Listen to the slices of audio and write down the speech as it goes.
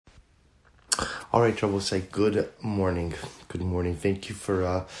All right, Trouble say good morning. Good morning. Thank you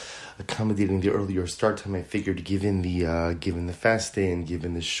for accommodating the earlier start time. I figured, given the fast day and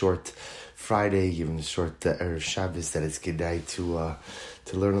given the short Friday, given the short Erev Shabbos, that it's kedai to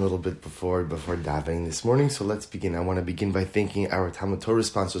learn a little bit before davening this morning. So let's begin. I want to begin by thanking our Talmud Torah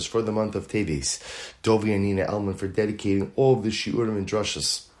sponsors for the month of Teves, Dovi and Nina Elman, for dedicating all of the shiurim and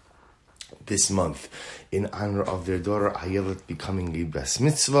drashas this month in honor of their daughter Ayelet becoming a bas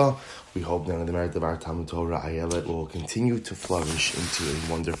mitzvah. We hope that on the merit of our Talmud Torah, Ayelet will continue to flourish into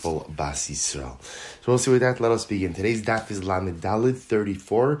a wonderful bas Yisrael. So also with that, let us begin. Today's daf is Lamed Daled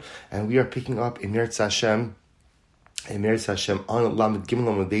 34, and we are picking up in Eretz Hashem on Lamed Gimel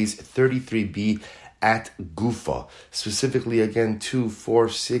Lamed Days 33b at Gufa, specifically again 2, 4,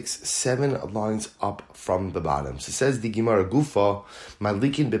 6, 7 lines up from the bottom. So it says the Gemara Gufa,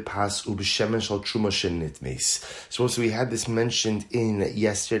 Malikin bepas ubeshemen shal truma shenitmes. So also we had this mentioned in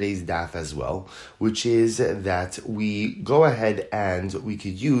yesterday's daf as well, which is that we go ahead and we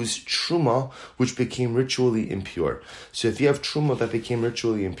could use truma, which became ritually impure. So if you have truma that became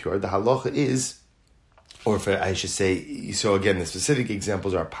ritually impure, the halacha is, or if I should say, so again, the specific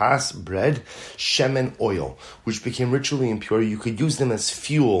examples are pas, bread, shemen, oil, which became ritually impure. You could use them as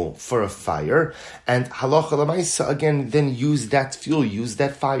fuel for a fire, and halacha l'maisa, again, then use that fuel, use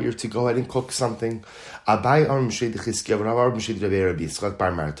that fire to go ahead and cook something. Abai ar Moshe d'Chizkiya, Rav ar Moshe Rabbi Yitzchak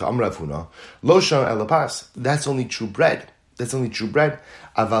bar Marta, Amar Avuna, lo sham ela pas. That's only true bread.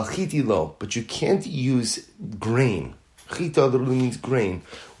 Aval chiti lo, but you can't use grain. Chita literally means grain,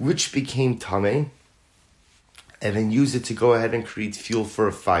 which became tameh, and then use it to go ahead and create fuel for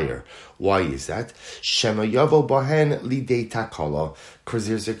a fire. Why is that? Shema yavo bahen lidei takala, because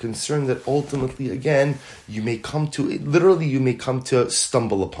there's a concern that ultimately, again, you may come to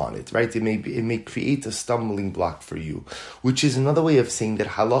stumble upon it, right? It may create a stumbling block for you, which is another way of saying that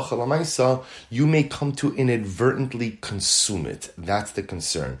halacha l'maisa, you may come to inadvertently consume it. That's the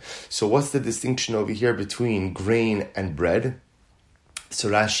concern. So what's the distinction over here between grain and bread? So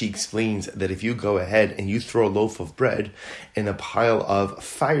Rashi explains that if you go ahead and you throw a loaf of bread in a pile of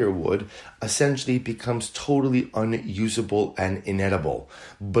firewood, essentially it becomes totally unusable and inedible.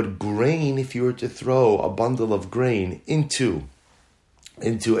 But grain, if you were to throw a bundle of grain into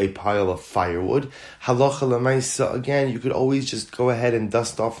a pile of firewood, halacha l'maisa, again, you could always just go ahead and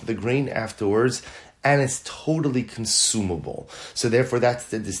dust off the grain afterwards, and it's totally consumable. So therefore, that's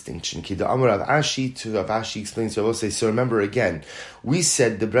the distinction. Kida Amar Rav Ashi, to Rav Ashi explains, so I will say, so remember again, we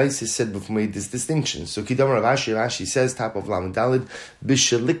said, the Brisa said before we made this distinction. So Kida Amar Rav Ashi says, top of Lamed Daled,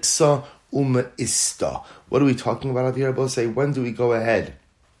 Bishaliksa Ista. What are we talking about over here? I will say, when do we go ahead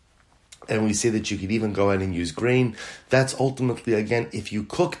and we say that you could even go ahead and use grain? That's ultimately, again, if you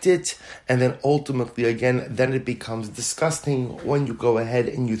cooked it, and then ultimately, again, then it becomes disgusting when you go ahead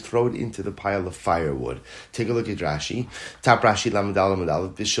and you throw it into the pile of firewood. Take a look at Rashi. Tap Rashi Lamadal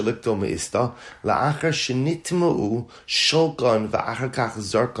Lamadal, Vishalikto Meista, La'achar Shenitma'u, Shulkan, Va'achar Kach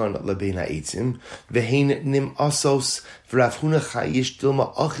Zarkan Labena Eitzim, Vehain Nim Asos, V'Ravhuna Chayish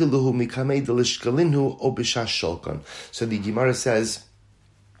Dilma Achiluhu Mikamei Delishkalinhu Obisha Shulkan. So the Gemara says,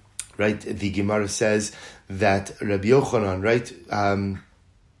 right, the Gemara says that Rabbi Yochanan,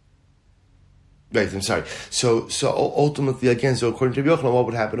 So ultimately, again, so according to Rabbi Yochanan, what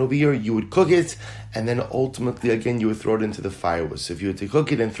would happen over here? You would cook it, and then ultimately, again, you would throw it into the firewood. So if you were to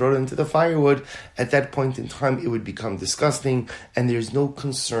cook it and throw it into the firewood, at that point in time, it would become disgusting, and there's no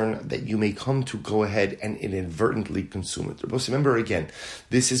concern that you may come to go ahead and inadvertently consume it. Remember, again,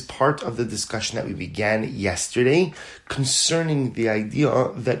 this is part of the discussion that we began yesterday concerning the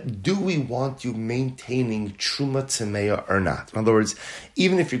idea that do we want you maintaining truma tzemeya or not? In other words,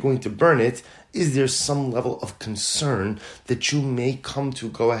 even if you're going to burn it, is there some level of concern that you may come to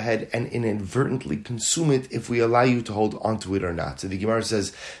go ahead and inadvertently consume it if we allow you to hold onto it or not? So the Gemara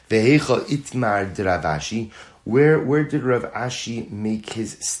says, Vehecha itmar de Rav Ashi. Where did Rav Ashi make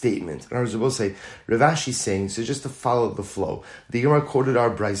his statement? And I was supposed to say, Rav Ashi is saying, so just to follow the flow, the Gemara quoted our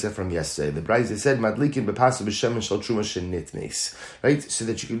Brisa from yesterday. The Brisa said, Madlikin bepasu b'shemen shal truma shenitmes, right? So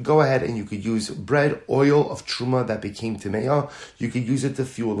that you could go ahead and you could use bread, oil of truma that became temeah, you could use it to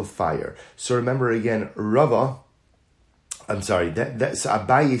fuel the fire. So remember again, so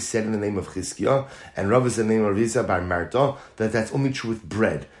Abaye said in the name of Chizkiya, and Rava said in the name of Rizah bar Marta, that's only true with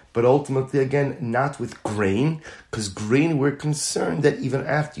bread. But ultimately, again, not with grain, because grain, we're concerned that even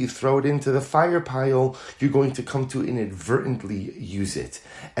after you throw it into the fire pile, you're going to come to inadvertently use it.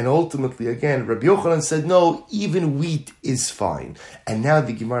 And ultimately, again, Rabbi Yochanan said, no, even wheat is fine. And now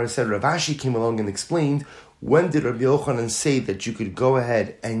the Gemara said, Rav Ashi came along and explained, When did Rabbi Yochanan say that you could go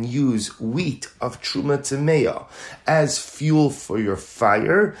ahead and use wheat of Truma Tameya as fuel for your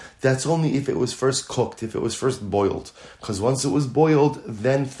fire? That's only if it was first cooked, if it was first boiled. Because once it was boiled,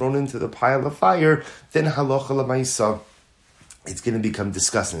 then thrown into the pile of fire, then halacha l'maisa, it's going to become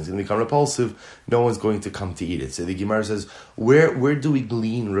disgusting. It's going to become repulsive. No one's going to come to eat it. So the Gemara says, where do we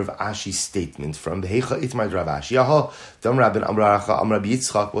glean Rav Ashi's statement from? The Heicha Itmar Rav Ashi. Yaha, Dam Rabin Amracha Amrabi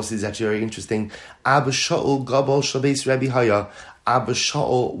Yitzchak. Well, this is actually very interesting. Abba Shaul Gabal Shabeis Rabbi Haya. Abba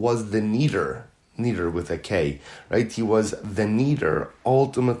Shaul was the kneader with a K, right? He was the kneader,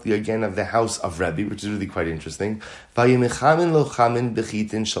 ultimately again of the house of Rebbe, which is really quite interesting. And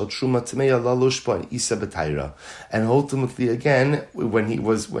ultimately again,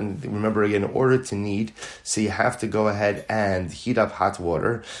 remember again, in order to knead, so you have to go ahead and heat up hot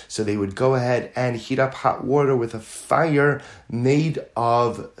water. So they would go ahead and heat up hot water with a fire made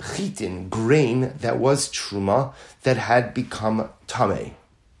of chitin, grain that was truma, that had become tameh.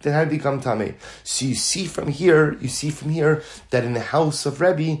 So you see from here that in the house of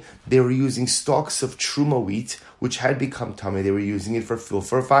Rebbe, they were using stalks of truma wheat, which had become tameh. They were using it for fuel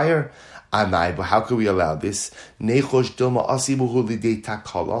for fire. Amai, but how could we allow this?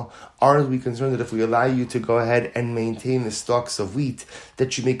 Are we concerned that if we allow you to go ahead and maintain the stalks of wheat,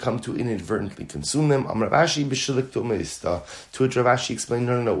 that you may come to inadvertently consume them? To which Rav Ashi explained,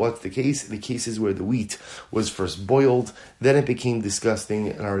 no, what's the case? The case is where the wheat was first boiled, then it became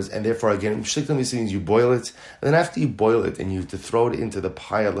disgusting, and therefore again, means you boil it, and then after you boil it and you have to throw it into the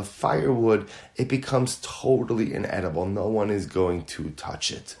pile of firewood, it becomes totally inedible. No one is going to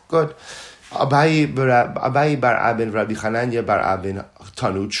touch it. Good. Abaye bar Abin Rabbi Chananya bar Abin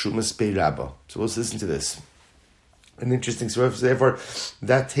Tanu Trumas Bei Rabba. So let's listen to this. An interesting story. So therefore,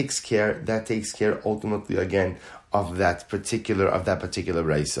 that takes care ultimately again of that particular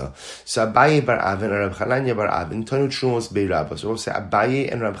raisa. So Abaye bar Abin and Rabbi Chananya bar Abin Tanu Trumas Bei Rabba. So we'll say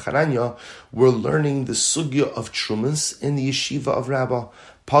Abaye and Rabbi Chananya were learning the sugya of Trumas in the yeshiva of Rabbah.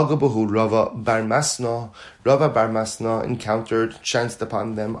 Pagabahu Rava Bar Masna encountered, chanced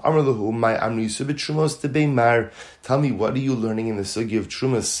upon them. Amrlahu, my Amri Subit Trumos to Beimar. Tell me, what are you learning in the sugi of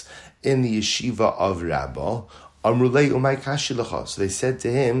Trumas in the yeshiva of Rabbah? Amrulei Umay Kashilacha. So they said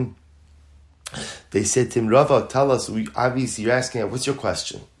to him, Rava, tell us, obviously you're asking, what's your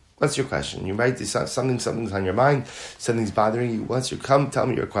question? What's your question? You might something's on your mind, something's bothering you. Tell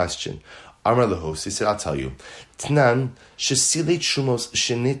me your question. Amar Lahos, he said, I'll tell you. Tnan, shesile trumos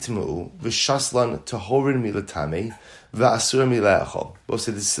shenitmu, v'shaslan tahorin milatame, v'asura milaechol. Both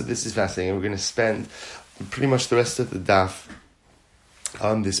said this is fascinating. We're going to spend pretty much the rest of the daf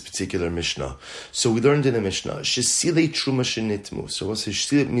on this particular Mishnah. So we learned in the Mishnah, shesile truma shenitmu. So what's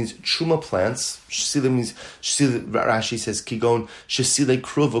shesile? It means truma plants. Shesile means, Rashi says, kigon, shesile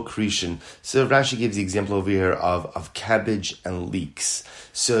krovo krishin. So Rashi gives the example over here of cabbage and leeks.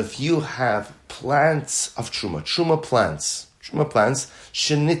 So if you have plants of truma plants,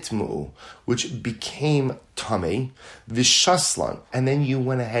 shenitmu, which became tameh, v'shaslan, and then you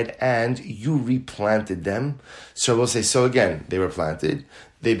went ahead and you replanted them. So we'll say, so again, they were planted,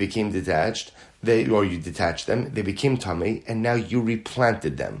 they became detached, you detached them, they became tameh, and now you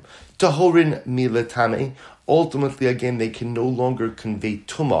replanted them. Tahorin milatame, ultimately again, they can no longer convey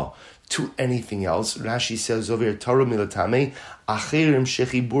tumah to anything else. Rashi says over here, Taru milatame, achirim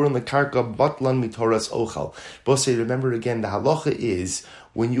shechiburim lekarka batlan mitoras ochal. Both say, remember again, the halacha is,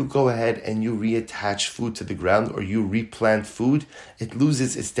 when you go ahead and you reattach food to the ground or you replant food, it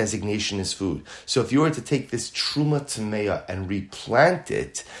loses its designation as food. So if you were to take this truma tameya and replant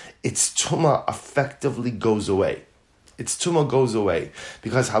it, its tuma effectively goes away. Its tumah goes away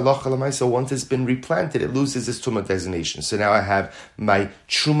because halacha l'maisa, once it's been replanted, it loses its tumah designation. So now I have my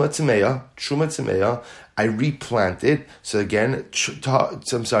truma tameya. I replant it. So again, tahorim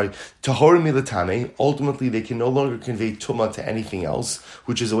milatame. Ultimately, they can no longer convey tumah to anything else,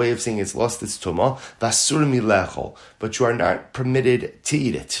 which is a way of saying it's lost its tumah. Vasur milechol, but you are not permitted to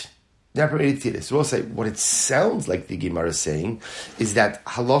eat it. So we'll say what it sounds like the Gemara is saying is that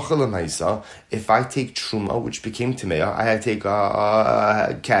halacha l'maisa, if I take truma, which became tameh, I take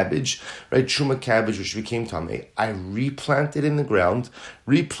cabbage, right? Truma cabbage, which became tameh, I replant it in the ground.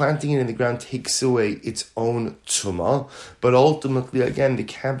 Replanting it in the ground takes away its own tumah, but ultimately, again, the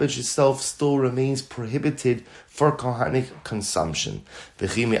cabbage itself still remains prohibited for Kohanic consumption.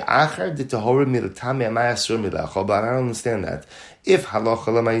 But I don't understand that. If halacha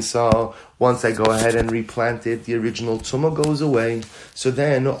l'maisa, once I go ahead and replant it, the original tumah goes away. So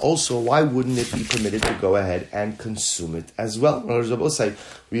then also, why wouldn't it be permitted to go ahead and consume it as well?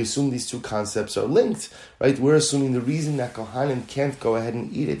 We assume these two concepts are linked, right? We're assuming the reason that Kohanim can't go ahead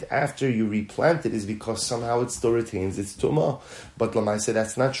and eat it after you replant it is because somehow it still retains its tumah. But l'maisa,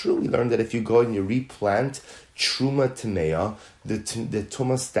 that's not true. We learned that if you go and you replant truma tmeya, the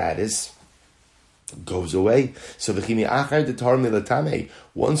tumah status goes away. So once you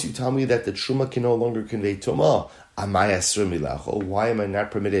tell me that the truma can no longer convey tumah, why am I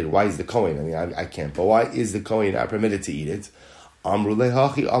not permitted? Why is the Kohen? I mean, I can't. But why is the Kohen not permitted to eat it? Amru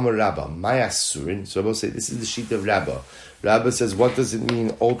lehachi amar Rabba mayasurin. So I will say this is the sheet of Rabba. Rabba says, what does it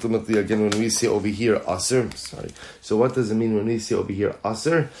mean ultimately again when we say over here aser? So what does it mean when we say over here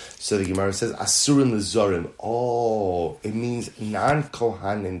aser? So the Gemara says asurin lezorim. Oh, it means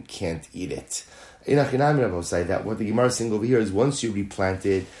non-Kohanim can't eat it. Rabba say that what the Gemara is saying over here is once you replant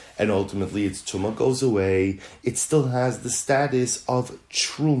it and ultimately its tumah goes away, it still has the status of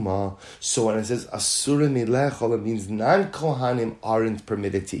truma. So when it says asurim ilechol, it means non-Kohanim aren't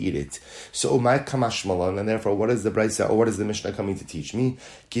permitted to eat it. So umay kamash malon, and therefore what is the Brisa or what is the Mishnah coming to teach me?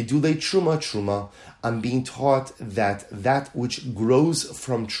 Gidulei truma. I'm being taught that which grows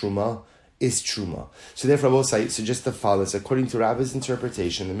from truma is truma. So therefore I will suggest the following. According to Rabbi's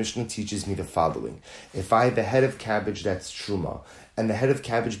interpretation, the Mishnah teaches me the following. If I have a head of cabbage that's truma, and the head of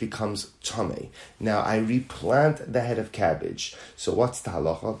cabbage becomes tameh, now I replant the head of cabbage. So what's the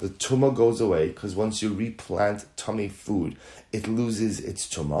halacha? The tumah goes away, because once you replant tameh food, it loses its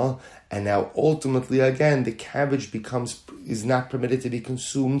tumah, and now ultimately again, the cabbage is not permitted to be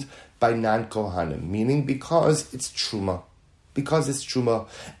consumed by non-Kohanim, meaning because it's truma. Because it's truma,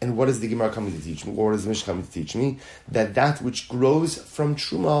 and what is the Gemara coming to teach me? Or what is the Mishnah coming to teach me? That which grows from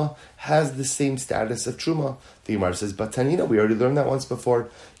truma has the same status of truma. The Gemara says, but Tanina, we already learned that once before.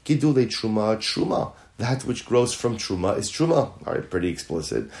 Gidulei truma. That which grows from truma is truma. All right, pretty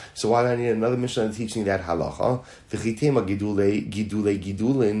explicit. So why do I need another Mishnah to teach me that halacha? V'chitema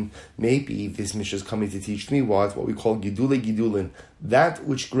gidulin. Maybe this Mishnah is coming to teach me what we call gidulin. That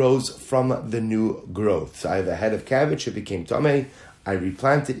which grows from the new growth. So I have a head of cabbage, it became tameh. I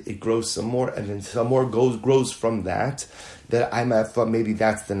replant it grows some more, and then some more grows from that. That I might thought maybe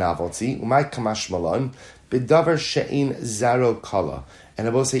that's the novelty. Umay kamash malon. B'davar she'in zaro kala. And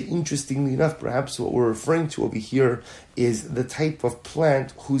I will say, interestingly enough, perhaps what we're referring to over here is the type of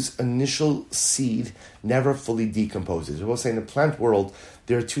plant whose initial seed never fully decomposes. I will say, in the plant world,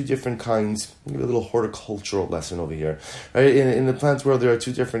 there are two different kinds. I'll give you a little horticultural lesson over here. Right? In the plant world, there are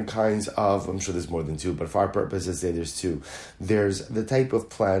two different kinds of, I'm sure there's more than two, but for our purposes, say there's two. There's the type of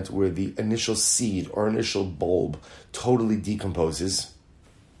plant where the initial seed or initial bulb totally decomposes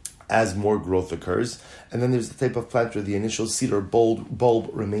as more growth occurs. And then there's the type of plant where the initial seed or bulb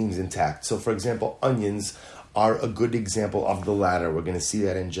remains intact. So, for example, onions are a good example of the latter. We're going to see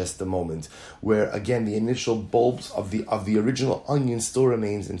that in just a moment, where again the initial bulbs of the original onion still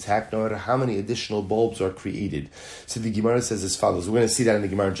remains intact, no matter how many additional bulbs are created. So the Gemara says as follows. We're going to see that in the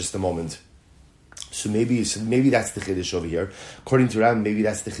Gemara in just a moment. So maybe that's the Chiddush over here. According to Ram, maybe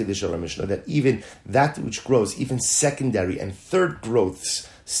that's the Chiddush of our Mishnah, that even that which grows, even secondary and third growths,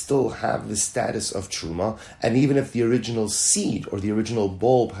 still have the status of truma, and even if the original seed or the original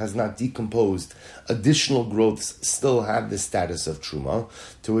bulb has not decomposed, additional growths still have the status of truma.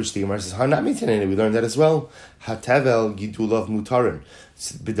 To which the Gemara says, "Hanami we learned that as well. Hatevel gidulav mutarin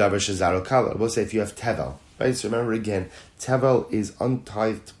b'davar shezaro kala." We'll say if you have tevel. Right, so remember again, tevel is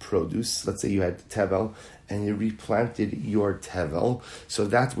untithed produce. Let's say you had tevel and you replanted your tevel. So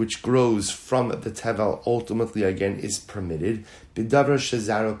that which grows from the tevel ultimately again is permitted. B'davar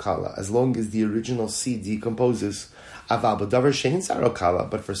shezaro kala, as long as the original seed decomposes. Aval b'davar shein zaro kala,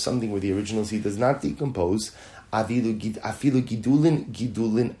 but for something where the original seed does not decompose, afilu gidulin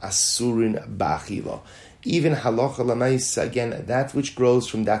asurin ba'achila. Even halacha l'mais, again, that which grows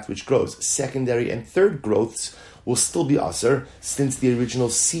from that which grows. Secondary and third growths will still be aser, since the original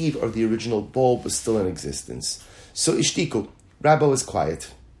seed or the original bulb is still in existence. So ishtiku, Rabba was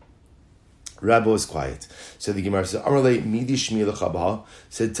quiet. So the Gemara says, Amarle midi shmi l'chabah,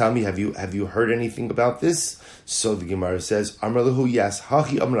 said, tell me, have you heard anything about this? So the Gemara says, Amarlehu, yes,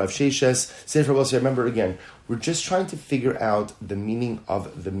 hachi amrav sheishes, said for us, remember again, we're just trying to figure out the meaning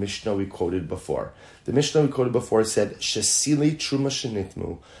of the Mishnah we quoted before. The Mishnah we quoted before said, Shesile truma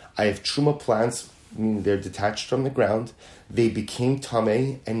shenitmu. I have truma plants, meaning they're detached from the ground. They became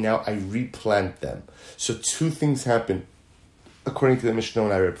tameh, and now I replant them. So two things happen according to the Mishnah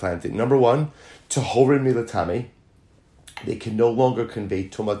when I replant it. Number one, Tahorin milatame. They can no longer convey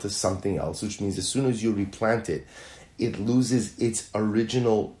tumah to something else, which means as soon as you replant it, it loses its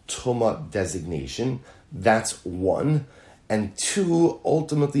original tumah designation. That's one. And two,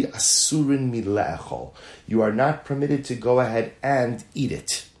 ultimately, asurin mile'echol. You are not permitted to go ahead and eat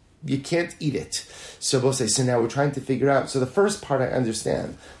it. You can't eat it. So now we're trying to figure out. So the first part I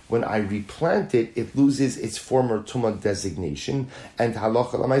understand. When I replant it, it loses its former tumah designation. And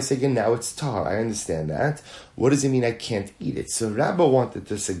halacha l'maaseh again, now it's tahar. I understand that. What does it mean I can't eat it? So Rabbah wanted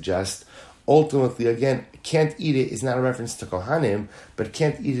to suggest, ultimately, again, can't eat it is not a reference to Kohanim, but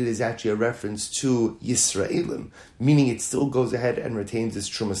can't eat it is actually a reference to Yisraelim, meaning it still goes ahead and retains its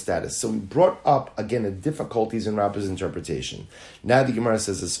truma status. So we brought up, again, the difficulties in Rabbah's interpretation. Now the Gemara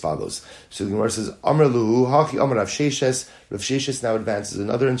says as follows. So the Gemara says, Amar Luhu, Hachi Amar Rav Sheshes. Rav Sheshes now advances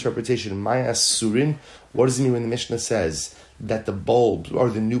another interpretation, Maya Surin. What does it mean when the Mishnah says that the bulbs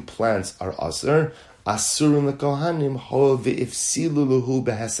or the new plants are asr? Asurim lekohanim ho ve'ifsilu luhu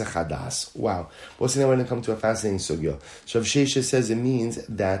behesech hadas. Wow. What's the name when it comes to a fascinating sugya? Rav Sheshes says it means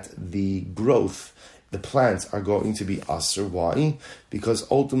that the growth, the plants are going to be asur. Why? Because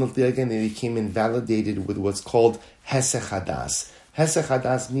ultimately, again, they became invalidated with what's called hesech hadas. Hesech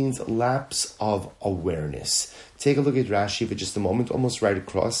hadas means lapse of awareness. Take a look at Rashi for just a moment, almost right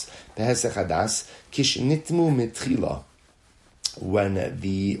across. Behesech hadas, kish nitmu mitchila. When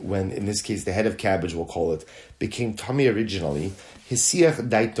in this case the head of cabbage, we'll call it, became tummy originally, hisiach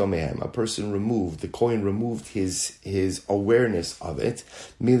daitomehem, a person removed, the kohen removed his awareness of it,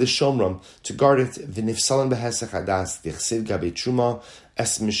 milashomram, to guard it, v'nifsalan behesach hadas, dichsiv gabe truma,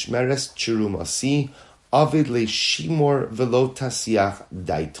 es mishmeres chirumasi, avid le shimor velo tasiach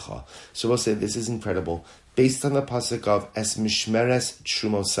daitcha. So we'll say this is incredible. Based on the pasuk of Es Mishmeres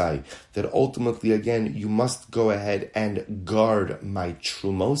Trumosai, that ultimately, again, you must go ahead and guard my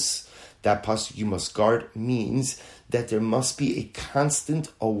trumos. That pasuk you must guard means that there must be a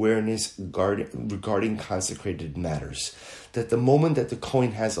constant awareness regarding consecrated matters. That the moment that the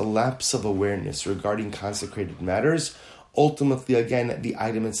Kohen has a lapse of awareness regarding consecrated matters, ultimately, again, the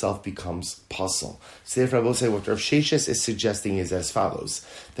item itself becomes pasul. So therefore, I will say what Rav Sheshes is suggesting is as follows.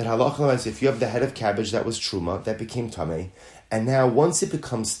 That halacha is if you have the head of cabbage that was truma, that became tameh, and now once it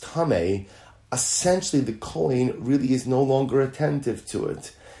becomes tameh, essentially the Kohen really is no longer attentive to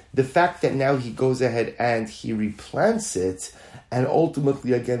it. The fact that now he goes ahead and he replants it, and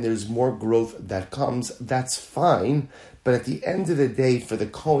ultimately, again, there's more growth that comes, that's fine. But at the end of the day, for the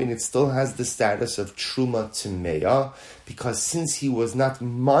Kohen, it still has the status of Truma Timeya, because since he was not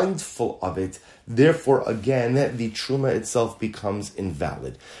mindful of it, therefore, again, the Truma itself becomes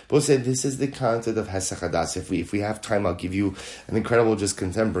invalid. But we'll say this is the concept of Hesech Hadas. If we have time, I'll give you an incredible, just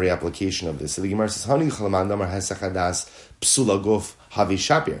contemporary application of this. So the Gemara says, Hani Chalaman Damar Hesech Hadas Psula Guf Havi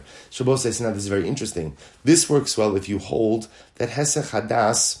Shapir. Shabbos says, now this is very interesting. This works well if you hold that Hesech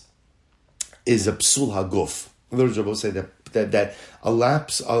Hadas is a Psul HaGuf. In other words, Rabbi say that a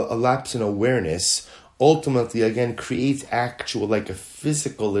lapse in awareness ultimately, again, creates actual, like a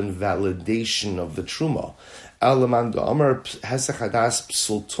physical invalidation of the truma. But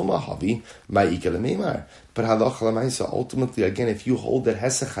ultimately, again, if you hold that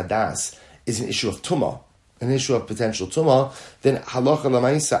hesech hadas is an issue of tuma, an issue of potential tuma, then halacha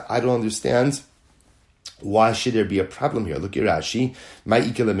l'maisa, I don't understand. Why should there be a problem here? Look at Rashi.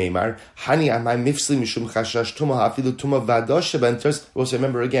 Also,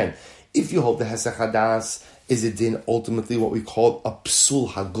 remember again, if you hold the Hesech Hadas, is it din ultimately what we call a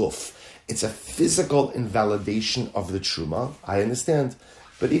Psul Haguf? It's a physical invalidation of the Truma. I understand.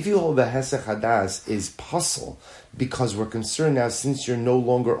 But if you hold the Hesech Hadas is pasul, because we're concerned now, since you're no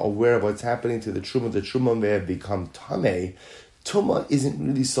longer aware of what's happening to the Truma may have become Tameh. Tumah isn't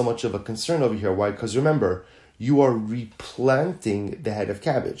really so much of a concern over here. Why? Because remember, you are replanting the head of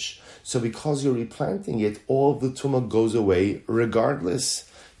cabbage. So because you're replanting it, all of the tumah goes away regardless.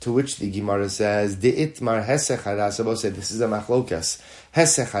 To which the Gemara says, "De'itmar hesech hadas." This is a machlokas.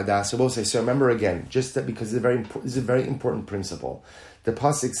 Hesech hadas. So remember again, just that because this is a very important principle. The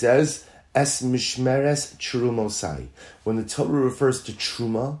pasuk says, "Es mishmeres trumosai." When the Torah refers to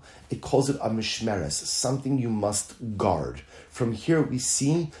truma, it calls it a mishmeres, something you must guard. From here we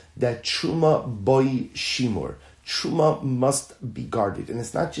see that truma boy shimur. Truma must be guarded. And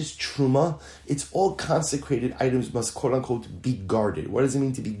it's not just truma, it's all consecrated items must quote unquote be guarded. What does it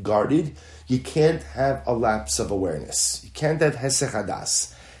mean to be guarded? You can't have a lapse of awareness. You can't have hesech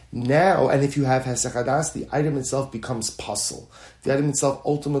hadas. Now, and if you have Hesech Hadas, the item itself becomes puzzle. The item itself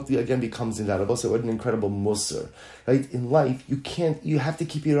ultimately again becomes invaluable. So what an incredible musr, right? In life, you have to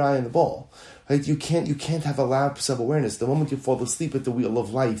keep your eye on the ball. Right? You can't have a lapse of awareness. The moment you fall asleep at the wheel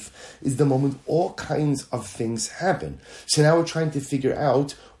of life is the moment all kinds of things happen. So now we're trying to figure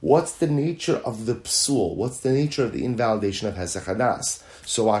out what's the nature of the psul, what's the nature of the invalidation of Hesech Hadas.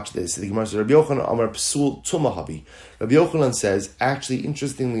 So watch this. The Gemara says, Rabbi Yochanan Amar Psul Tumahabi. Rabbi Yochanan says, actually,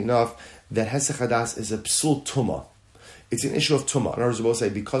 interestingly enough, that Hesech Hadas is a Psul Tuma. It's an issue of Tuma. In other words, we'll say,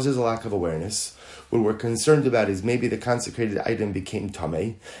 because there's a lack of awareness, what we're concerned about is maybe the consecrated item became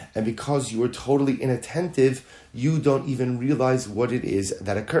Tameh, and because you were totally inattentive, you don't even realize what it is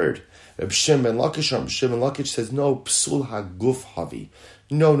that occurred. Reb Shimon ben Lakish says, no, Psul HaGuf Havi.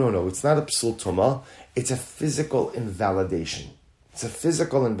 No, it's not a Psul Tuma, it's a physical invalidation. It's a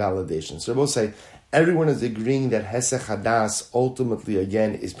physical invalidation. So we'll say, everyone is agreeing that Hesech Hadas ultimately,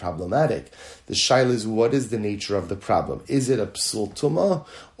 again, is problematic. The shaila is, what is the nature of the problem? Is it a psul tuma,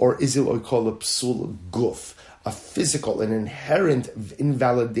 or is it what we call a psul guf? A physical, an inherent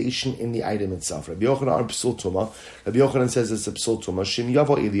invalidation in the item itself. Rabbi Yochanan on psul tuma. Rabbi Yochanan says it's a psul tuma. Shim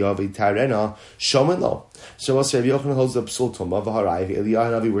yavo Eliyahu v'tarena shomen lo. So we'll say Rabbi Yochanan holds a psul tuma. V'harai if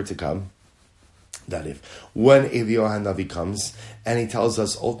Eliyahu Hanavi were to come, that if when Eliyahu Hanavi comes and he tells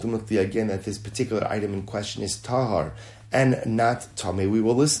us ultimately again that this particular item in question is tahar and not tameh, we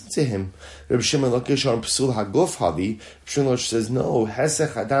will listen to him. Reb Shimon Lakish on Psul Haguf Havi. Shimon says no.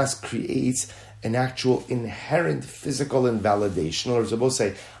 Hesech Hadas creates an actual inherent physical invalidation. Or as I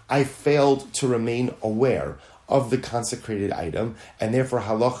say, I failed to remain aware of the consecrated item, and therefore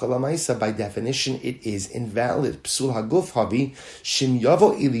halacha lamaisa, by definition, it is invalid. Psul haguf havi shim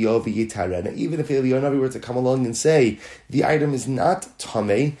yavo Eliyahu v'yitarena. Even if Eliyahu were to come along and say the item is not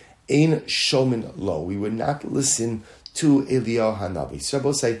tameh, ein shomin lo, we would not listen to Eliyahu Hanavi. So I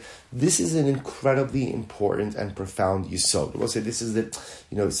will say this is an incredibly important and profound yisod. We'll say this is the,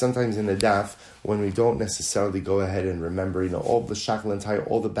 sometimes in the daf when we don't necessarily go ahead and remember, all the shakal and tie,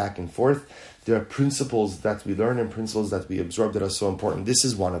 all the back and forth. There are principles that we learn and principles that we absorb that are so important. This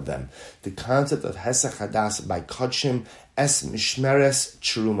is one of them. The concept of Hesech Hadas by Kodshim es mishmeres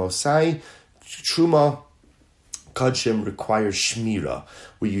trumosai. Truma Kodshim requires shmira.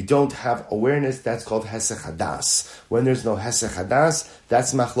 Where you don't have awareness, that's called Hesech Hadas. When there's no Hesech Hadas,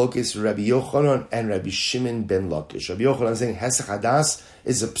 that's Machlokes Rabbi Yochanan and Rabbi Shimon ben Lakish. Rabbi Yochanan is saying Hesech Hadas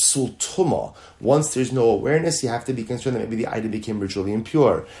is a psul tuma. Once there's no awareness, you have to be concerned that maybe the item became ritually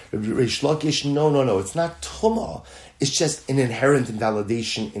impure. Rabbi Reish Lakish, no, it's not tuma. It's just an inherent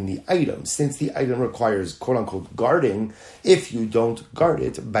invalidation in the item. Since the item requires quote-unquote guarding, if you don't guard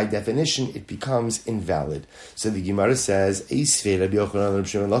it, by definition, it becomes invalid. So the Gemara says, Eisvei Rabbi Yochanan and Rabbi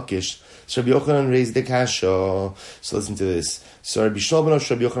Shimon Lakish. So Rabbi Yochanan raised the kasha. So listen to this. So Rabbi Shlomo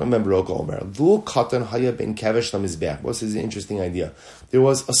Rabbi Yochanan Membrok Omer. V'u katan haya ben kavesh lamizbeach. This is an interesting idea. There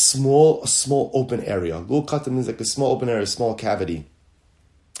was a small open area. V'u katan means like a small open area, a small cavity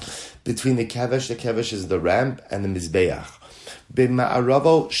between the kavesh is the ramp, and the mizbeach.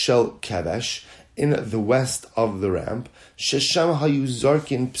 B'ma'aravo shel kavesh, in the west of the ramp, shesham hayu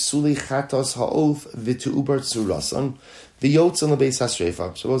zarkin psuli chatos ha'of v'tu'ubar tzurasan, v'yotzan lebeis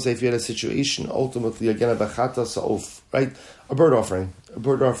hasreifa. So we'll say if you had a situation, ultimately, again, of a chatos ha'of, right? A bird offering,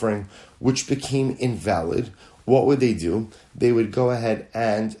 which became invalid, what would they do? They would go ahead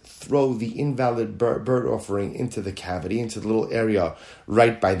and throw the invalid bird offering into the cavity, into the little area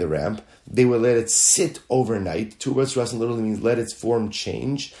right by the ramp. They would let it sit overnight. Tu'ubar tzurasan literally means let its form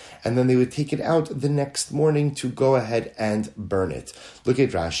change. And then they would take it out the next morning to go ahead and burn it. Look at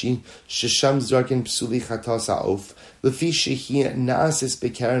Rashi. Shesham zarkin psuli chatas ha'of. Lefi shehi na'asis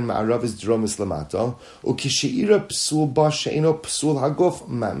bekaren ma'aravis dromis lamato. Ukisheira psul ba she'eno psul haguf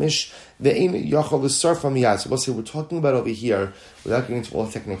mamish. Ve'en yachol l'sarfa miyad. So we'll say we're talking about over here, without getting into all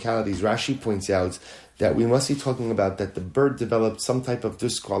the technicalities, Rashi points out that we must be talking about that the bird developed some type of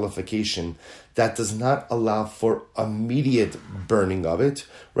disqualification that does not allow for immediate burning of it.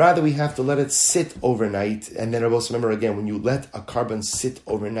 Rather, we have to let it sit overnight. And then also remember again, when you let a carbon sit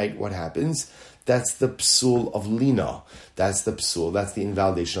overnight, what happens? That's the psul of lina. That's the psul. That's the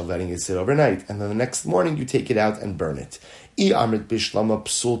invalidation of letting it sit overnight. And then the next morning, you take it out and burn it. So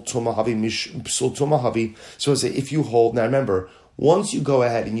say if you hold, now remember, once you go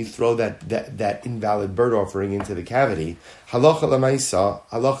ahead and you throw that invalid bird offering into the cavity, halacha l'maisa,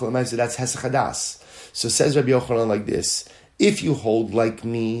 that's Hesech Hadas. So says Rabbi Yochanan like this: if you hold like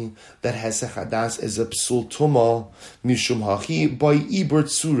me that Hesech Hadas is a psul tuma mishum hachi by ibur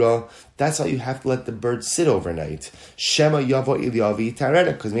tzura, that's how you have to let the bird sit overnight. Shema yavo Eliyahu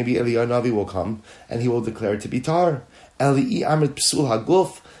tarena, because maybe Eliyahu will come and he will declare it to be tar. Eli amrit psul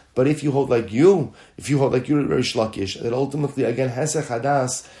haguf But if you hold like you, Rish Lakish, that ultimately, again, Hesech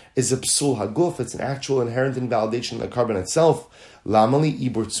Hadas is a psul haguf, it's an actual inherent invalidation of the carbon itself. Lamali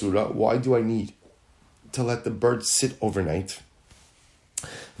ibur tzura, why do I need to let the bird sit overnight?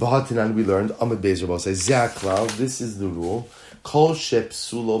 V'hatinan, we learned, Amud Beis Rabba says, Zaklav, this is the rule, Kol shep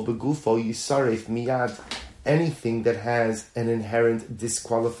sulo begufo yisaref miyad, anything that has an inherent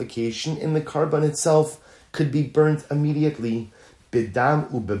disqualification in the carbon itself could be burnt immediately. Bidam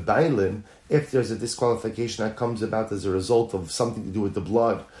ubebailin, if there's a disqualification that comes about as a result of something to do with the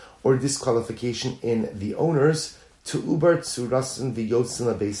blood, or disqualification in the owners, to ubar tsurasin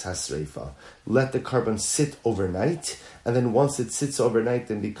v'yotzin beis hasreifa. Let the carbon sit overnight, and then once it sits overnight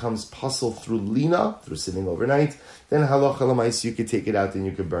and becomes puzzle through lina, through sitting overnight, then halacha lamais, you could take it out and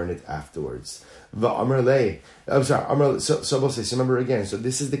you could burn it afterwards. So remember again, so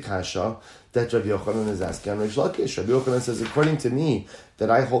this is the kasha that Rabbi Yochanan is asking on Rish Lakish. Rabbi Yochanan says, according to me,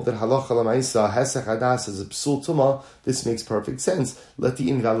 that I hold that halacha lamaisa hesech hadas is a psul tuma, this makes perfect sense. Let the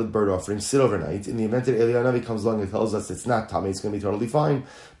invalid bird offering sit overnight. In the event that Eliyahu comes along and tells us it's not tummy, it's going to be totally fine.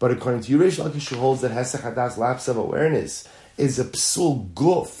 But according to you, Rish Lakish, who holds that hesech hadas, lapse of awareness, is a psul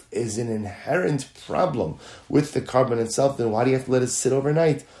guf, is an inherent problem with the carbon itself, then why do you have to let it sit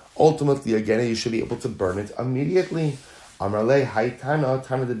overnight? Ultimately, again, you should be able to burn it immediately. Amar le haitana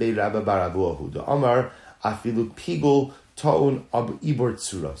tana de bei Rabba bar Abu Ahuda. Amar afilu pigul taun abu ibor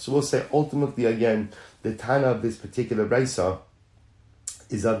tzura. So we'll say ultimately again, the tana of this particular brisa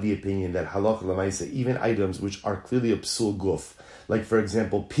is of the opinion that halach lamaisa, even items which are clearly a psul guf, like for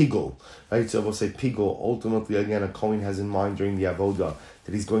example pigul, right? So we'll say pigul. Ultimately, again, a kohen has in mind during the avoda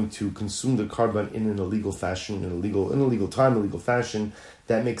that he's going to consume the carbon in an illegal fashion, in illegal time, illegal fashion.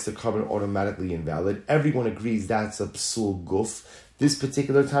 That makes the carbon automatically invalid. Everyone agrees that's a psul guf. This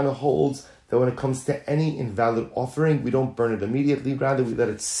particular Tana holds that when it comes to any invalid offering, we don't burn it immediately. Rather, we let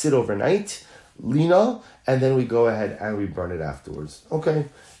it sit overnight, lina, and then we go ahead and we burn it afterwards. Okay.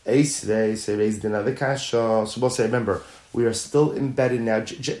 So raised another kasha. So we'll say, remember, we are still embedded now,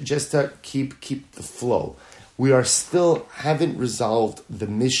 just to keep the flow. We are still haven't resolved the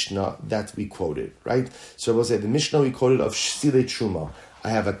Mishnah that we quoted, right? So we'll say the Mishnah we quoted of Shsile Truma. I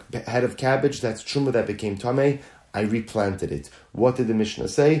have a head of cabbage, that's Truma that became Tameh, I replanted it. What did the Mishnah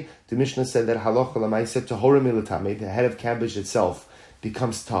say? The Mishnah said that Halacha L'maaseh Tahora Milatame, the head of cabbage itself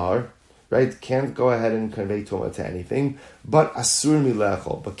becomes tar, right? Can't go ahead and convey Tuma to anything, but Asur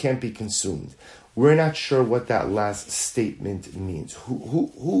Milechol, but can't be consumed. We're not sure what that last statement means.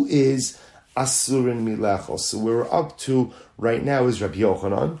 Who is Asurin Milechol? So we're up to right now is Rabbi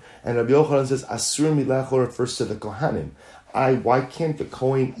Yochanan, and Rabbi Yochanan says Asurin Milechol refers to the Kohanim. Why can't the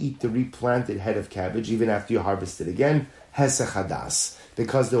Kohen eat the replanted head of cabbage even after you harvest it again? Hesech hadas.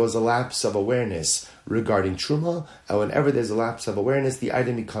 Because there was a lapse of awareness regarding Truma, and whenever there's a lapse of awareness, the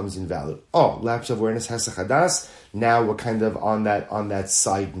item becomes invalid. Oh, lapse of awareness, Hesech hadas. Now we're kind of on that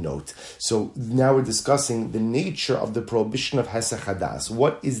side note. So now we're discussing the nature of the prohibition of Hesech hadas.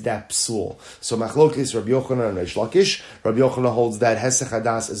 What is that psul? So machlokes Rabbi Yochanan and Rish Lakish. Rabbi Yochanan holds that Hesech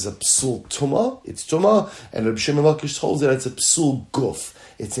hadas is a psul tuma. It's tuma, and Rabbi Shimon Lakish holds that it's a psul guf.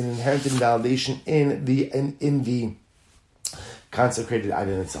 It's an inherent invalidation in the consecrated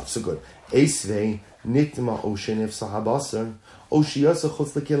item itself. So good. Esvei nitma oshen if sahabasar oshiyasa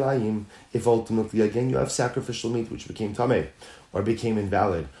chutz lekilayim. If ultimately again you have sacrificial meat which became tameh or became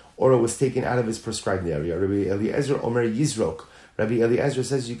invalid or it was taken out of its prescribed area. Rabbi Eliezer Omer Yizrok. Rabbi Eliezer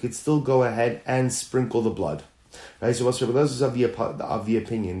says you could still go ahead and sprinkle the blood. Right. So Rabbi Eliezer is of the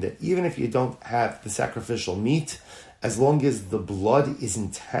opinion that even if you don't have the sacrificial meat, as long as the blood is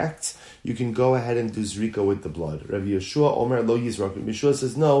intact, you can go ahead and do zrika with the blood. Rabbi Yeshua Omer Lo Yizrak. Rabbi Yeshua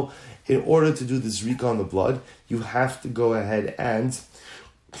says no. In order to do the zrika on the blood, you have to go ahead and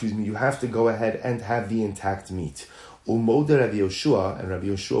have the intact meat. Umoda Rabbi Yeshua, and Rabbi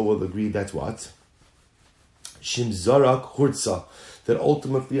Yeshua will agree that what? Shimzarak Hurtza. That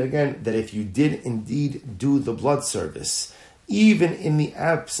ultimately, again, that if you did indeed do the blood service, even in the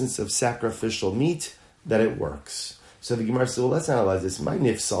absence of sacrificial meat, that it works. So the Gemara says, well, let's analyze this. My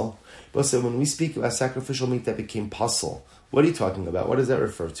nifsal. But so when we speak about sacrificial meat that became puzzle, what are you talking about? What does that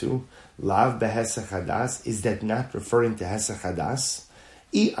refer to? Lav behesach hadas. Is that not referring to hesach hadas?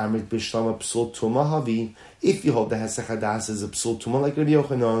 If you hold the hesach hadas as a psul tuma like Rabbi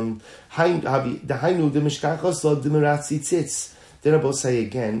Yochanan, then I will say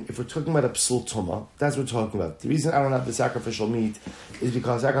again, if we're talking about a psul tuma, that's what we're talking about. The reason I don't have the sacrificial meat is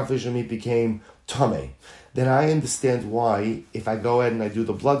because sacrificial meat became tameh. then I understand why, if I go ahead and I do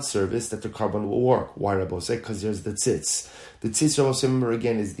the blood service, that the carbon will work. Why, Rabbi say? Because there's the tzitz. The tzitz, Rabbi say, remember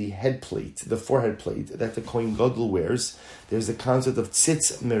again, is the head plate, the forehead plate that the Kohen Gadol wears. There's the concept of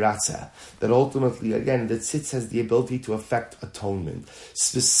tzitz miratza, that ultimately, again, the tzitz has the ability to affect atonement.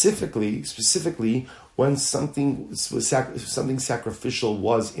 Specifically, when something sacrificial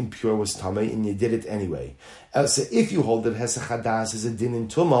was impure, was tamei, and you did it anyway. So if you hold that hesach hadas is a din in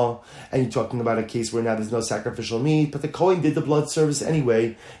tumah, and you're talking about a case where now there's no sacrificial meat, but the Kohen did the blood service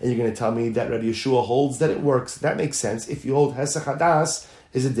anyway, and you're going to tell me that Rabbi Yeshua holds that it works, that makes sense. If you hold hesach hadas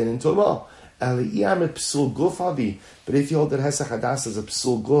is a din in tumah. But if you hold that hesach hadas is a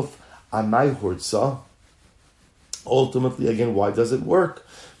psul guf, amai hurtza, ultimately, again, why does it work?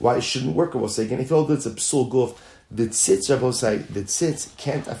 Why it shouldn't work? We'll say again, if you hold it's a psul guf, the tzitz, Rabbi say, the tzitz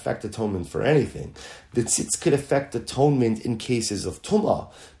can't affect atonement for anything. The tzitz could affect atonement in cases of tumah,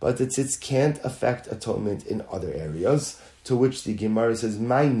 but the tzitz can't affect atonement in other areas. To which the Gemara says,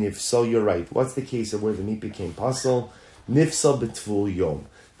 "My nifsal." You're right. What's the case of where the meat became pasul? Nifsal b'tvul yom.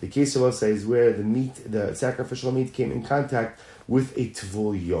 The case of us is where the sacrificial meat came in contact with a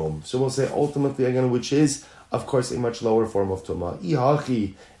tvul yom. So we'll say ultimately again, which is, of course, a much lower form of tumah.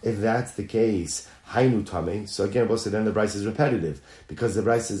 Ihachi, if that's the case, hainu tamei. So again, we'll say then the Bryce is repetitive, because the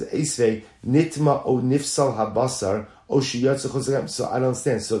Bryce says esvei nitma o nifsal habasar o shiyatzu chosagam. So I don't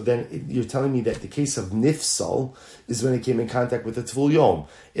understand. So then you're telling me that the case of nifsal is when it came in contact with the tvul yom.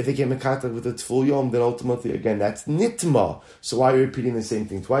 If it came in contact with the tvul yom, then ultimately again that's nitma. So why are you repeating the same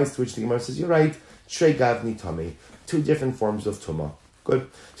thing twice? To which the Gemara says, you're right. Trei gavni tamei. Two different forms of tumah. Good.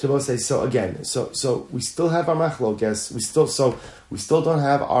 So we'll say, so again, so we still have our machlokes. We still don't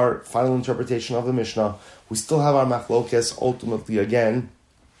have our final interpretation of the Mishnah. We still have our machlokes ultimately again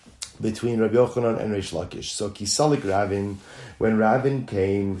between Rabbi Yochanan and Reish Lakish. So Kisalik Ravin, when Ravin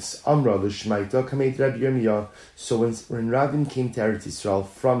came, Amra l'shmaita kamet Rabbi Yirmiyah. So when Ravin came to Eretz Yisrael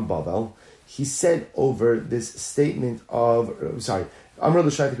from Bavel, he said over this statement of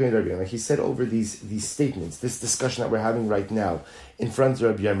he said over these statements, this discussion that we're having right now in front of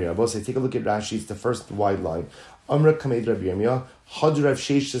Rabbi Yirmiyah. Both say, take a look at Rashi, it's the first wide line. Amra kamed Rabbi Yirmiyah, Hadrav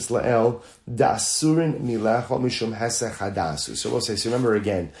Sheishas Lael, Da'asurin Milacha Mishum Hesech Hadasu. So we'll say, so remember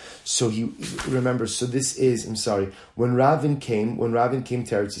again, so this is, when Ravin came to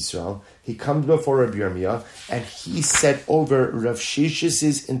Eretz Yisrael, he comes before Rabbi Yirmiyah, and he said over Rav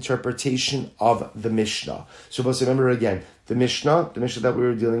Sheishas' interpretation of the Mishnah. So we'll say, remember again, the Mishnah that we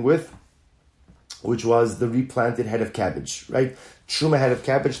were dealing with, which was the replanted head of cabbage, right? Truma head of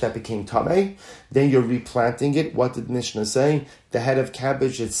cabbage that became tamei. Then you're replanting it. What did Mishnah say? The head of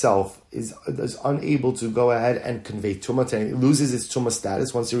cabbage itself is unable to go ahead and convey tumah. It loses its tumah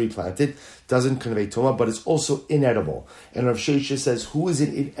status once you replant it. Doesn't convey tumah, but it's also inedible. And Rav Sheisha says, who is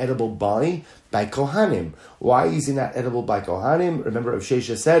it inedible by? By Kohanim. Why is it not edible by Kohanim? Remember, Rav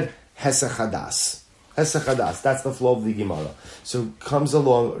Sheisha said, Hesach Hadas. Hesach Hadas, that's the flow of the Gemara. So comes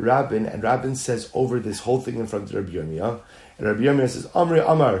along Rabin, and Rabin says over this whole thing in front of Rabbi Yirmiyah, and Rabbi Yirmiyah says, Amri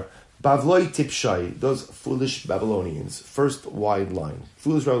Amar, Bavloi Tipshai, those foolish Babylonians, first wide line,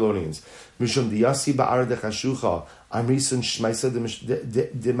 foolish Babylonians, Mishum Diyasi Ba'ar Dechashucha, Amrisun Shmaisa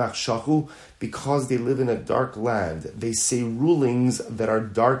Demachshachu, because they live in a dark land, they say rulings that are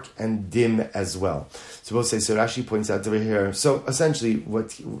dark and dim as well. So we'll say, so Rashi points out over here. So essentially,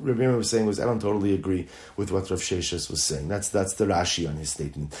 what Rabbi Yirmiyah was saying was, I don't totally agree with what Rav Sheishas was saying. That's the Rashi on his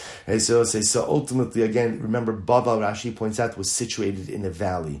statement. And so we'll say, so ultimately, again, remember, Bavel, Rashi points out, was situated in a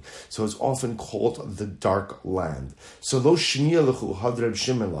valley. So it's often called the dark land. So lo shmiya lechu hadreb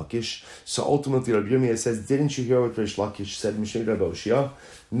Shimon Lakish. So ultimately, Rabbi Yirmiyah says, didn't you hear what Reish Lakish said, Mishneh Rabbi Oshia?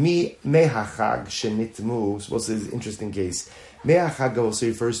 Mi mehachag shenitmu. So what's this interesting case? Mehachag also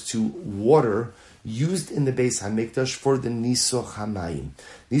refers to water used in the Beis HaMikdash for the Nisuch HaMayim.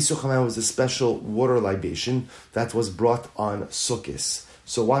 Nisuch HaMayim was a special water libation that was brought on Sukkos.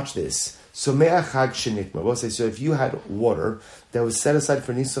 So watch this. So me'achag shenitma. We'll say, so if you had water that was set aside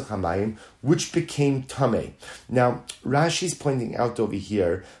for Nisuch HaMayim, which became tamei. Now, Rashi's pointing out over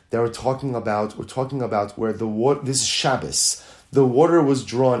here that we're talking about where the water, this is Shabbos. The water was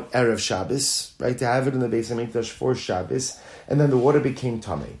drawn Erev Shabbos, right, to have it in the Beis HaMikdash for Shabbos, and then the water became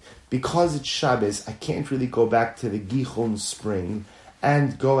tamei. Because it's Shabbos, I can't really go back to the Gichon spring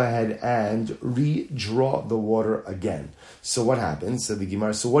and go ahead and redraw the water again. So what happens? So the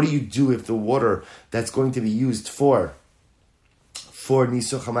Gemara, so what do you do if the water that's going to be used for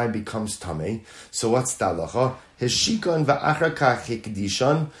Nisuch HaMayim becomes tamei? So what's the halacha? Heshikon va'achar kach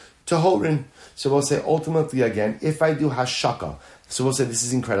hikdishan tahorin. So we'll say ultimately again, if I do hashaka, so we'll say this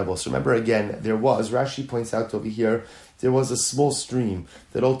is incredible. So remember again, Rashi points out over here there was a small stream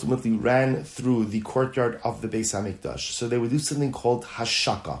that ultimately ran through the courtyard of the Beis HaMikdash. So they would do something called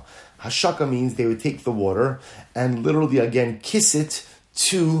hashaka. Hashaka means they would take the water and literally, again, kiss it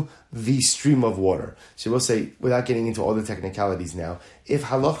to the stream of water. So we'll say, without getting into all the technicalities now, if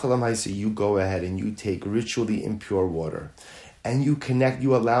halacha l'maisa, you go ahead and you take ritually impure water, and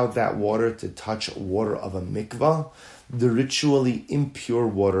you allow that water to touch water of a mikvah, the ritually impure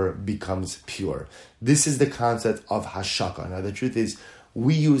water becomes pure. This is the concept of hashaka. Now the truth is,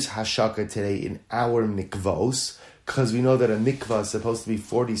 we use hashaka today in our mikvahs, because we know that a mikvah is supposed to be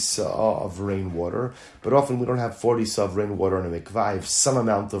 40 sa'ah of rainwater, but often we don't have 40 sa'ah of rainwater in a mikvah. I have some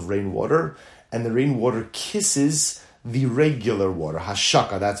amount of rainwater, and the rainwater kisses the regular water.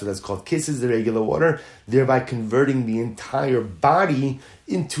 Hashaka, that's what it's called. Kisses the regular water, thereby converting the entire body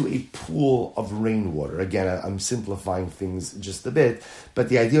into a pool of rainwater. Again, I'm simplifying things just a bit, but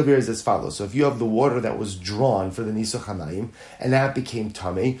the idea here is as follows. So if you have the water that was drawn for the Nisuch HaMayim, and that became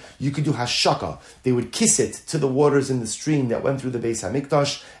tamei, you could do hashaka. They would kiss it to the waters in the stream that went through the Beis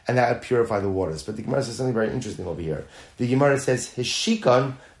HaMikdash, and that would purify the waters. But the Gemara says something very interesting over here. The Gemara says,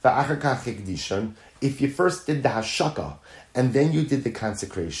 Hishikan va'achar kach hikdishan. If you first did the hashaka, and then you did the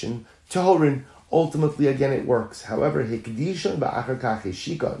consecration, tehorin, ultimately, again, it works. However, hikdishan ba'achar kach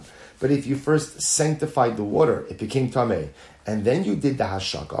hishikan. But if you first sanctified the water, it became tamei, and then you did the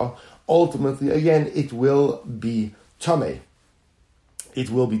hashaka, ultimately, again, it will be tamei. It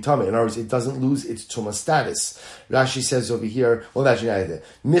will be tamei. In other words, it doesn't lose its tuma status. Rashi says over here, well, actually, not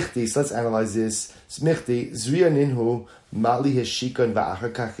Michti, so let's analyze this. Michti, zriya ninhu, mali hishikon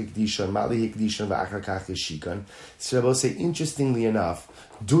va'achar kach hikdishan, mali hikdishan va'achar kach hishikon. So I will say, interestingly enough,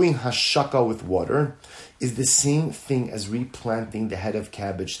 doing hashaka with water is the same thing as replanting the head of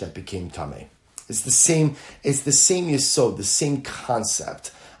cabbage that became tamei. It's the same yesod, the same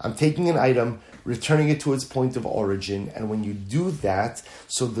concept. I'm taking an item, returning it to its point of origin, and when you do that,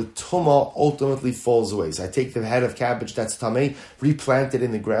 so the tumah ultimately falls away. So I take the head of cabbage that's tamei, replant it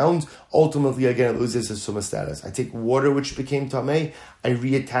in the ground, ultimately again it loses its tumah status. I take water which became tamei, I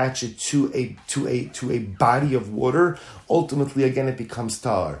reattach it to a body of water, ultimately again it becomes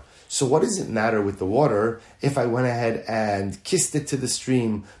tar. So what does it matter with the water if I went ahead and kissed it to the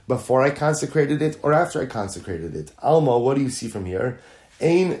stream before I consecrated it or after I consecrated it? Alma, what do you see from here?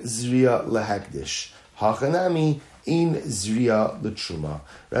 Ein zriya lehekdish. Hachanami ein zriya letruma.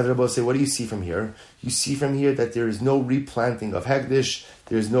 Rather, Rabbi say, what do you see from here? You see from here that there is no replanting of hekdish,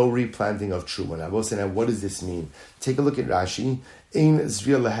 there is no replanting of truma. Now, Rabbi say, now what does this mean? Take a look at Rashi. Ein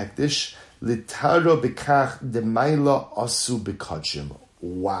zriya lehekdish litaro bekach demaila asu bekachim.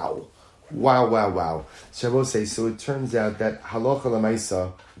 Wow. So Rabbi say, so it turns out that halacha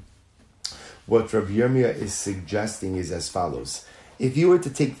l'maisa, what Rabbi Yirmiyah is suggesting is as follows. If you were to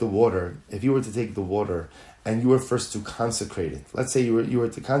take the water, and you were first to consecrate it, let's say you were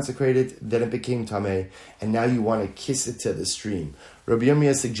to consecrate it, then it became tamei, and now you want to kiss it to the stream. Rabbi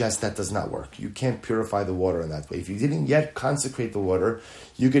Yirmiyah suggests that does not work. You can't purify the water in that way. If you didn't yet consecrate the water,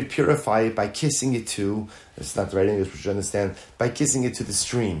 you could purify it by kissing it to, it's not the right English, but you understand, by kissing it to the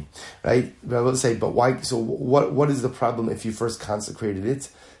stream, right? But I will say, but why, so what is the problem if you first consecrated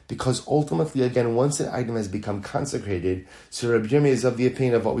it? Because ultimately, again, once an item has become consecrated, so Rabbi Yirmiyah is of the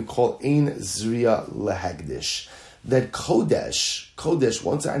opinion of what we call ein zriya lehekdish. That kodesh,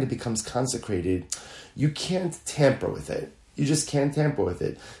 once an item becomes consecrated, you can't tamper with it. You just can't tamper with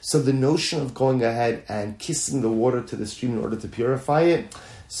it. So the notion of going ahead and kissing the water to the stream in order to purify it,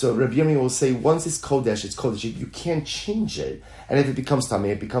 so Rabbi Yirmiyah will say, once it's kodesh. You can't change it. And if it becomes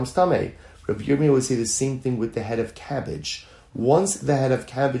tamei, it becomes tamei. Rabbi Yirmiyah will say the same thing with the head of cabbage. Once the head of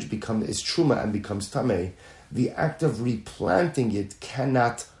cabbage is truma and becomes tamei, the act of replanting it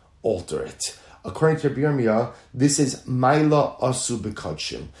cannot alter it. According to Rabbi Yirmiyah, this is maila asu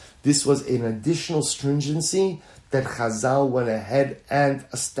bekachim. This was an additional stringency that Chazal went ahead and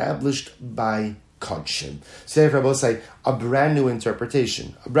established by kachim. So therefore, I will say a brand new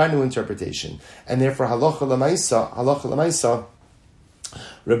interpretation, and therefore halacha l'maisa.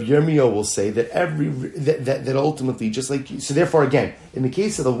 Rabbi Yirmiyah will say that that ultimately, just like you, so therefore again, in the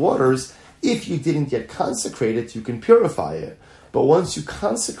case of the waters, if you didn't yet consecrate it, you can purify it. But once you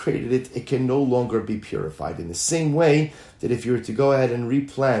consecrated it, it can no longer be purified. In the same way that if you were to go ahead and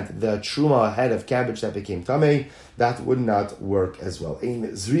replant the truma head of cabbage that became tamei, that would not work as well.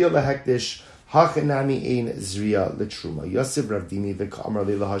 Ein zriya lehekdish, hachanami ein zriya letruma. Yosef Rav Dimi v'kamar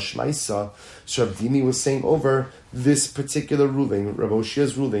lehashmaisa. So Rav Dimi was saying over this particular ruling, Rav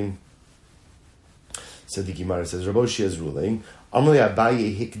Oshia's ruling. So the Gemara says, Rav Oshia's ruling, Amar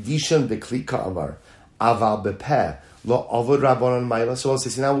Abaye hikdishan beklika amar, aval bepeh. So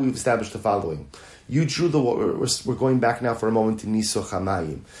now we've established the following. You drew the water. We're going back now for a moment to Nisuch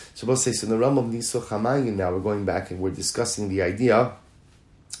Hamayim. So we'll say, so in the realm of Nisuch Hamayim now, we're going back and we're discussing the idea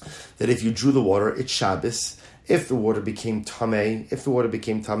that if you drew the water, it's Shabbos. If the water became tamei,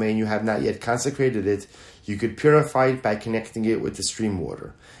 and you have not yet consecrated it, you could purify it by connecting it with the stream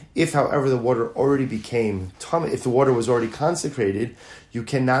water. If, however, the water already became tamei, if the water was already consecrated, you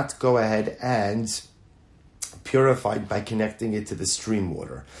cannot go ahead and purify it by connecting it to the stream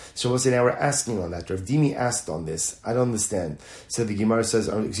water. So we'll say now we're asking on that. Rav Dimi asked on this. I don't understand. So the Gemara says,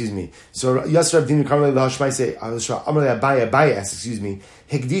 So yes, Rav Dimi Karmel Lahashmai say, Amarle Abaye asks,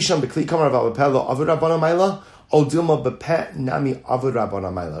 Hekdisham Bekli Kamar Vavapelo Avud Rabbana Maila. O Dilma Bepet Nami Avud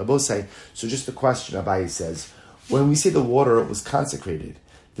Rabbana Maila. I both say, so just a question, Abaye says, when we say the water was consecrated,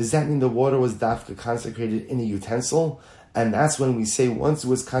 does that mean the water was dafka consecrated in a utensil? And that's when we say once it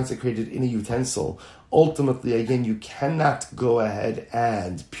was consecrated in a utensil, ultimately, again, you cannot go ahead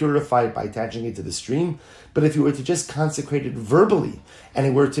and purify it by attaching it to the stream. But if you were to just consecrate it verbally and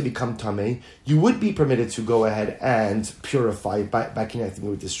it were to become tamei, you would be permitted to go ahead and purify it by connecting it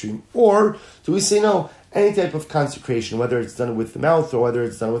with the stream. Or do we say no? Any type of consecration, whether it's done with the mouth or whether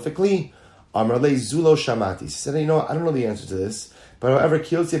it's done with a kli, Amarle Zulo Shamati. He said, I don't know the answer to this, but however,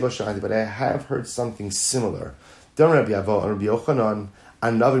 but I have heard something similar. Don't Rabbi Yavo and Rabbi Yochanan,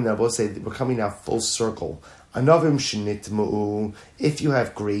 Anavim now both say that we're coming now full circle. Anavim shenitmu'u, if you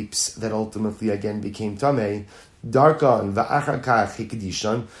have grapes that ultimately again became tamei, darkan va'achar kach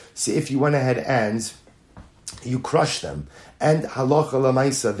hikdishan. See, if you went ahead and you crushed them, and halacha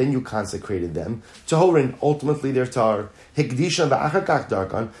lamaisa, then you consecrated them. Tohorin, ultimately they're tar. Hikdishan va'achar kach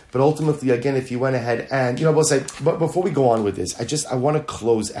darkan. But ultimately, again, if you went ahead and, we'll say, but before we go on with this, I want to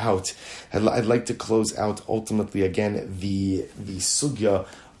close out. I'd like to close out ultimately again the sugya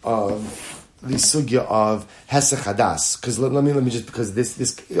of Hesach Hadas, because let me just, because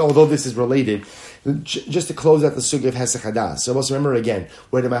this although this is related, just to close out the sugya of Hesach Hadas. So also remember again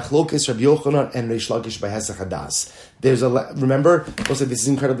where the machlokes Rabbi Yochanan and Reish Lakish by Hesach Hadas. Remember also this is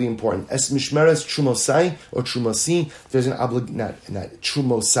incredibly important. Es mishmeres trumosai or trumasi. There's an not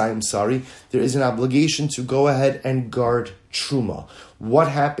trumosai. I'm sorry. There is an obligation to go ahead and guard truma. What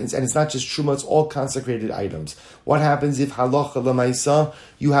happens, and it's not just truma, it's all consecrated items. What happens if halacha lamaisa,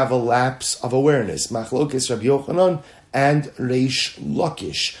 you have a lapse of awareness? Machlokes Rabbi Yochanan and Reish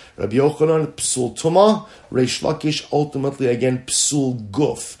Lakish. Rabbi Yochanan, psul tuma. Reish Lakish, ultimately again, psul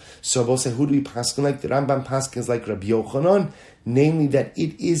guf. So both say, who do we paskin like? The Rambam paskins like Rabbi Yochanan, namely that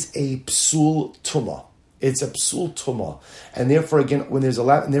it is a psul tuma. It's a psul tuma. And therefore, again, when there's a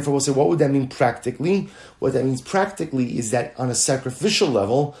lot, and therefore we'll say, what would that mean practically? What that means practically is that on a sacrificial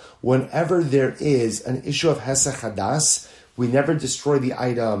level, whenever there is an issue of Hesach Hadas, we never destroy the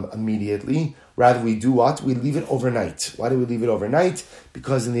item immediately. Rather, we do what? We leave it overnight. Why do we leave it overnight?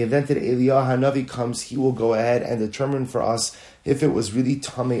 Because in the event that Eliyahu Hanavi comes, he will go ahead and determine for us if it was really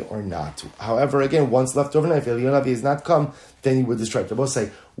tamei or not. However, again, once left overnight, if Eliyahu Hanavi has not come, then he would destroy it. They both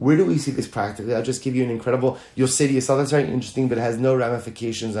say, where do we see this practically? I'll just give you an incredible, you'll say to yourself, that's very interesting, but it has no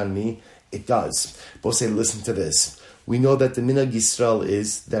ramifications on me. It does. Both say, listen to this. We know that the minhag Yisrael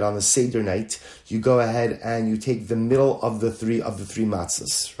is that on the Seder night, you go ahead and you take the middle of the three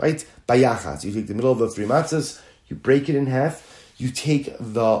matzahs, right? Bayachat. You take the middle of the three matzahs, you break it in half, you take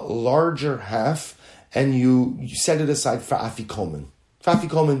the larger half, and you set it aside for afikomen. For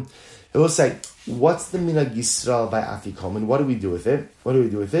afikomen, it will say, what's the minhag Yisrael by afikomen? What do we do with it?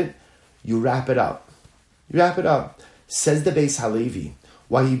 You wrap it up. Says the Beis Halevi.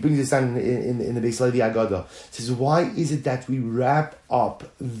 Why he brings this down in the Beis Halevi Agada. Says, why is it that we wrap up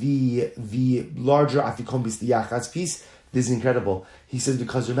the larger afikomen, the yachatz piece? This is incredible. He says,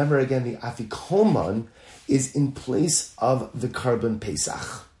 because remember again, the afikoman is in place of the Karban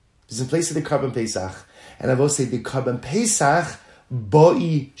Pesach. It's in place of the Karban Pesach. And I will say the Karban Pesach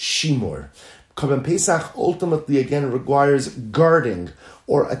boi shimur. Karban Pesach ultimately again requires guarding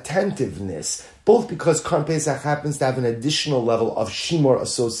or attentiveness, both because Karban Pesach happens to have an additional level of shimur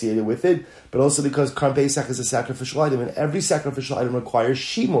associated with it, but also because Karban Pesach is a sacrificial item, and every sacrificial item requires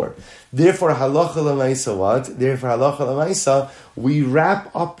shimur. Therefore, halacha l'maisa what? Therefore, halacha l'maisa, we wrap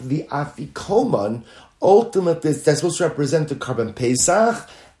up the afikoman. Ultimately, that's supposed to represent the Karban Pesach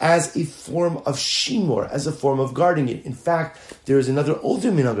as a form of shimur, as a form of guarding it. In fact, there is another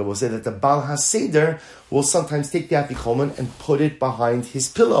older minhag will say that the Baal HaSeder will sometimes take the afikoman and put it behind his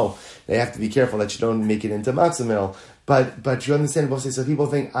pillow. Now, you have to be careful that you don't make it into matzah meal. But you understand, we'll say, so people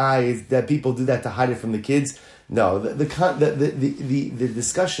think, that people do that to hide it from the kids. No, the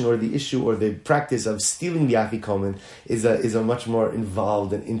discussion or the issue or the practice of stealing the afikoman is a much more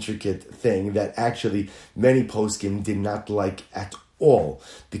involved and intricate thing that actually many poskim did not like at all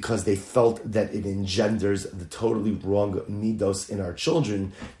because they felt that it engenders the totally wrong midos in our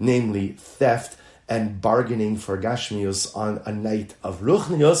children, namely theft and bargaining for gashmius on a night of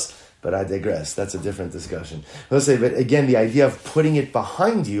ruchnius. But I digress. That's a different discussion. Let's say, but again, the idea of putting it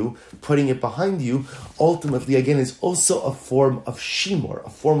behind you, ultimately, again, is also a form of shimur, a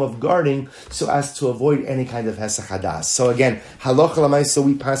form of guarding, so as to avoid any kind of hesach hadas. So again, halacha l'maisa,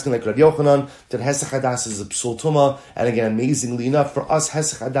 we pass like Rav Yochanan, that hesach hadas is a psul tuma, and again, amazingly enough, for us,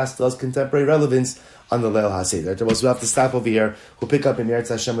 hesach hadas still has contemporary relevance on the Leil HaSeder. So we'll have to stop over here. We'll pick up in Meretz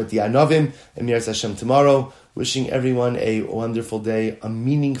Hashem with the Anovim, and Meretz Hashem tomorrow. Wishing everyone a wonderful day, a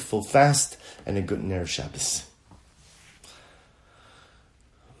meaningful fast, and a good Ner Shabbos.